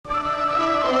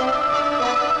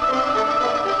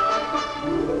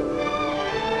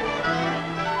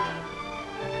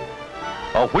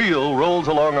A wheel rolls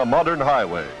along a modern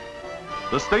highway.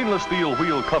 The stainless steel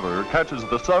wheel cover catches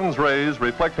the sun's rays,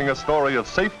 reflecting a story of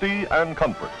safety and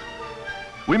comfort.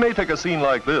 We may take a scene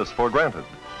like this for granted,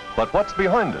 but what's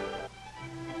behind it?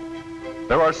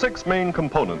 There are 6 main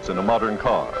components in a modern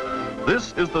car.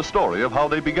 This is the story of how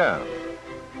they began.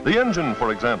 The engine,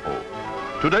 for example.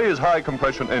 Today's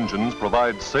high-compression engines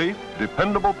provide safe,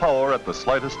 dependable power at the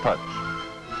slightest touch.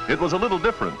 It was a little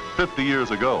different 50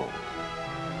 years ago.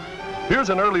 Here's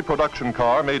an early production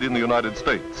car made in the United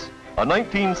States, a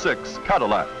 1906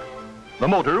 Cadillac. The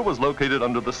motor was located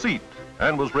under the seat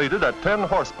and was rated at 10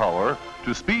 horsepower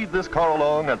to speed this car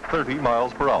along at 30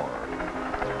 miles per hour.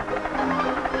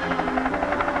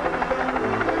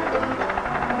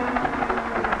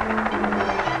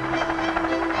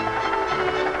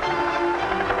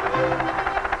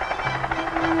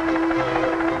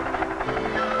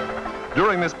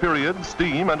 During this period,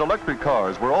 steam and electric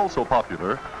cars were also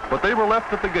popular, but they were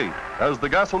left at the gate as the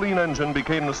gasoline engine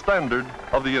became the standard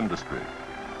of the industry.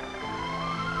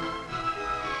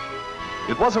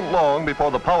 It wasn't long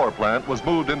before the power plant was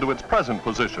moved into its present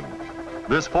position.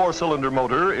 This 4-cylinder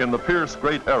motor in the Pierce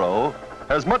Great Arrow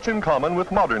has much in common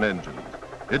with modern engines.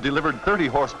 It delivered 30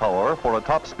 horsepower for a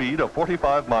top speed of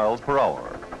 45 miles per hour.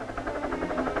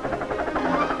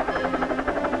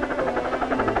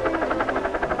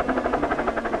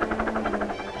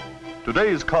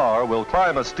 Today's car will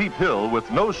climb a steep hill with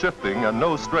no shifting and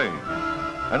no strain.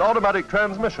 An automatic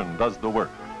transmission does the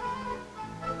work.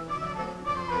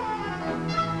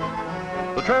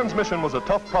 The transmission was a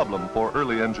tough problem for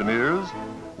early engineers.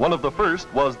 One of the first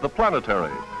was the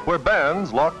planetary, where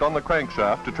bands locked on the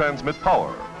crankshaft to transmit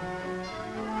power.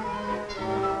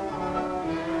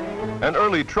 An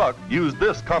early truck used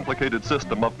this complicated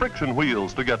system of friction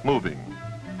wheels to get moving.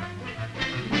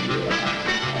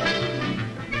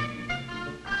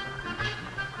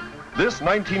 This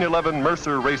 1911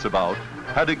 Mercer Raceabout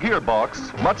had a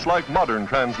gearbox much like modern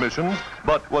transmissions,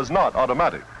 but was not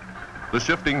automatic. The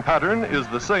shifting pattern is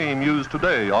the same used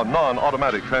today on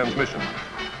non-automatic transmissions.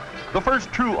 The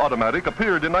first true automatic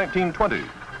appeared in 1920,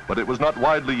 but it was not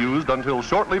widely used until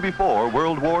shortly before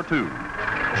World War II.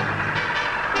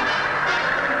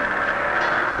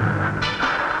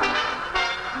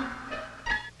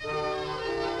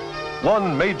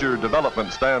 One major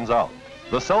development stands out,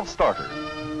 the self-starter.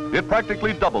 It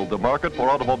practically doubled the market for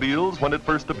automobiles when it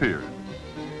first appeared.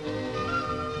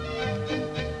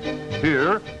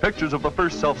 Here, pictures of the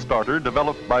first self-starter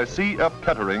developed by C.F.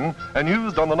 Kettering and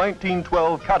used on the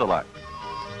 1912 Cadillac.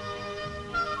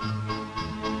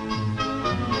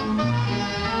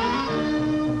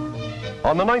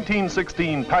 On the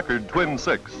 1916 Packard Twin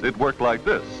 6, it worked like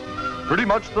this. Pretty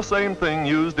much the same thing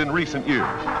used in recent years.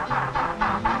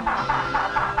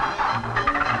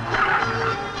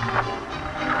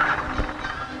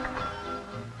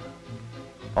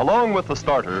 Along with the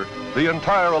starter, the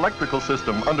entire electrical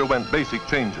system underwent basic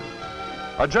changes.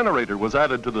 A generator was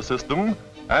added to the system,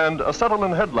 and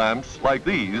acetylene headlamps like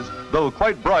these, though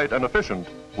quite bright and efficient,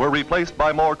 were replaced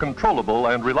by more controllable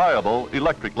and reliable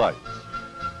electric lights.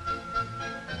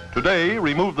 Today,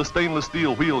 remove the stainless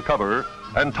steel wheel cover,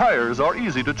 and tires are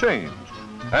easy to change.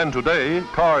 And today,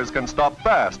 cars can stop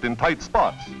fast in tight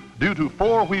spots due to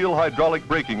 4-wheel hydraulic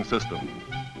braking systems.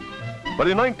 But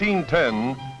in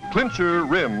 1910, clincher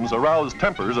rims aroused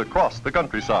tempers across the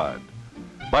countryside.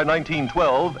 By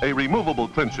 1912, a removable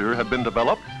clincher had been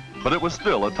developed, but it was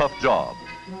still a tough job.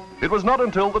 It was not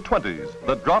until the 20s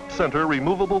that drop-center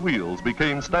removable wheels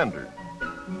became standard.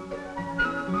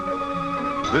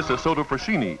 This Isotta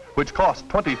Fraschini, which cost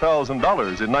 $20,000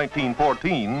 in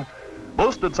 1914,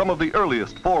 boasted some of the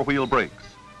earliest 4-wheel brakes.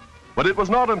 But it was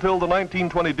not until the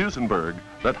 1920 Duesenberg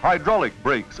that hydraulic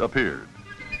brakes appeared.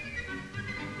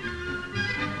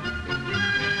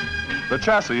 The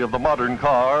chassis of the modern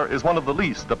car is one of the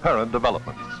least apparent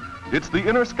developments. It's the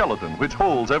inner skeleton which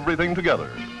holds everything together.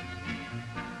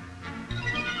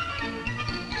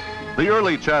 The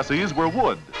early chassis were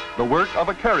wood, the work of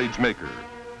a carriage maker.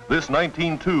 This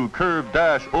 1902 curved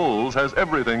dash Olds has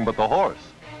everything but the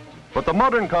horse. But the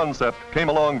modern concept came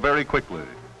along very quickly.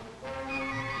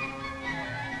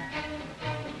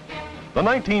 The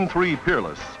 1903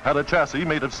 Peerless had a chassis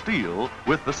made of steel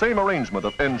with the same arrangement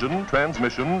of engine,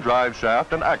 transmission, drive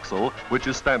shaft, and axle, which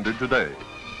is standard today.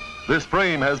 This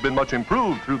frame has been much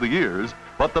improved through the years,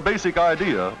 but the basic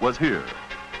idea was here.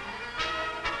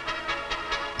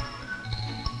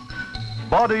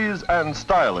 Bodies and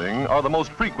styling are the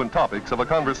most frequent topics of a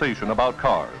conversation about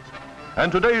cars.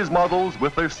 And today's models,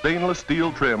 with their stainless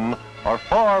steel trim, are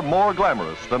far more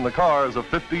glamorous than the cars of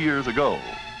 50 years ago.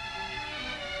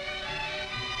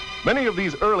 Many of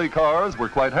these early cars were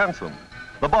quite handsome,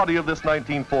 The body of this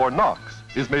 1904 Knox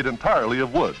is made entirely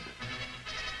of wood.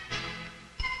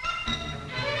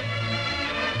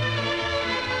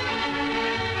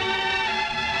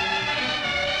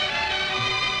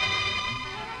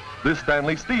 This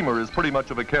Stanley steamer is pretty much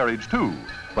of a carriage too,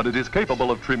 but it is capable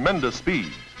of tremendous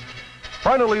speed.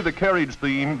 Finally, the carriage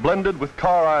theme blended with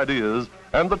car ideas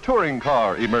and the touring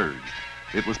car emerged.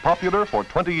 It was popular for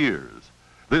 20 years.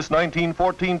 This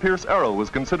 1914 Pierce Arrow was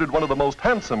considered one of the most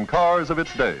handsome cars of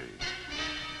its day.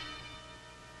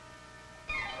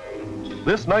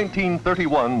 This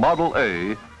 1931 Model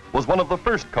A was one of the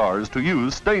first cars to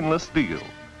use stainless steel.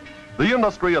 The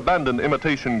industry abandoned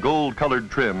imitation gold-colored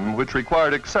trim, which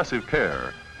required excessive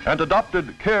care, and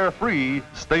adopted carefree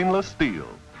stainless steel.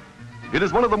 It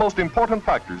is one of the most important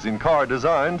factors in car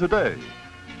design today.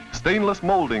 Stainless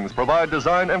moldings provide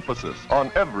design emphasis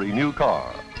on every new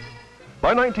car.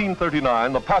 By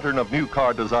 1939, the pattern of new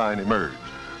car design emerged.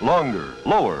 Longer,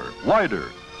 lower, wider,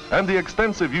 and the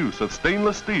extensive use of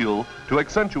stainless steel to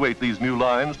accentuate these new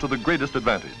lines to the greatest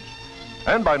advantage.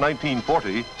 And by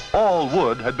 1940, all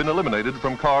wood had been eliminated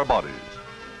from car bodies.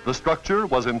 The structure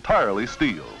was entirely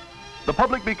steel. The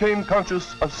public became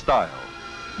conscious of style.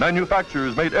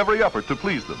 Manufacturers made every effort to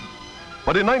please them.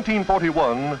 But in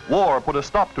 1941, war put a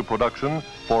stop to production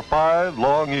for 5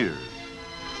 long years.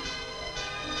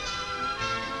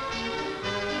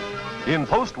 In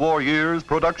post-war years,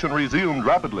 production resumed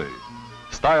rapidly.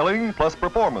 Styling plus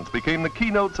performance became the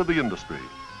keynotes of the industry.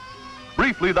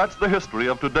 Briefly, that's the history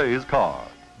of today's car.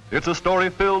 It's a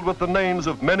story filled with the names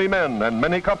of many men and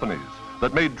many companies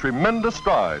that made tremendous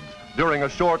strides during a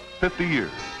short 50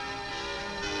 years.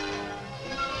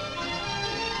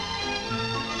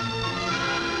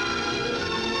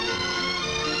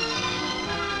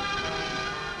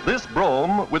 This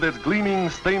Brougham, with its gleaming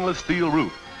stainless steel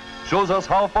roof, shows us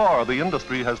how far the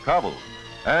industry has traveled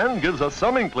and gives us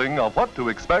some inkling of what to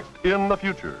expect in the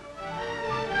future.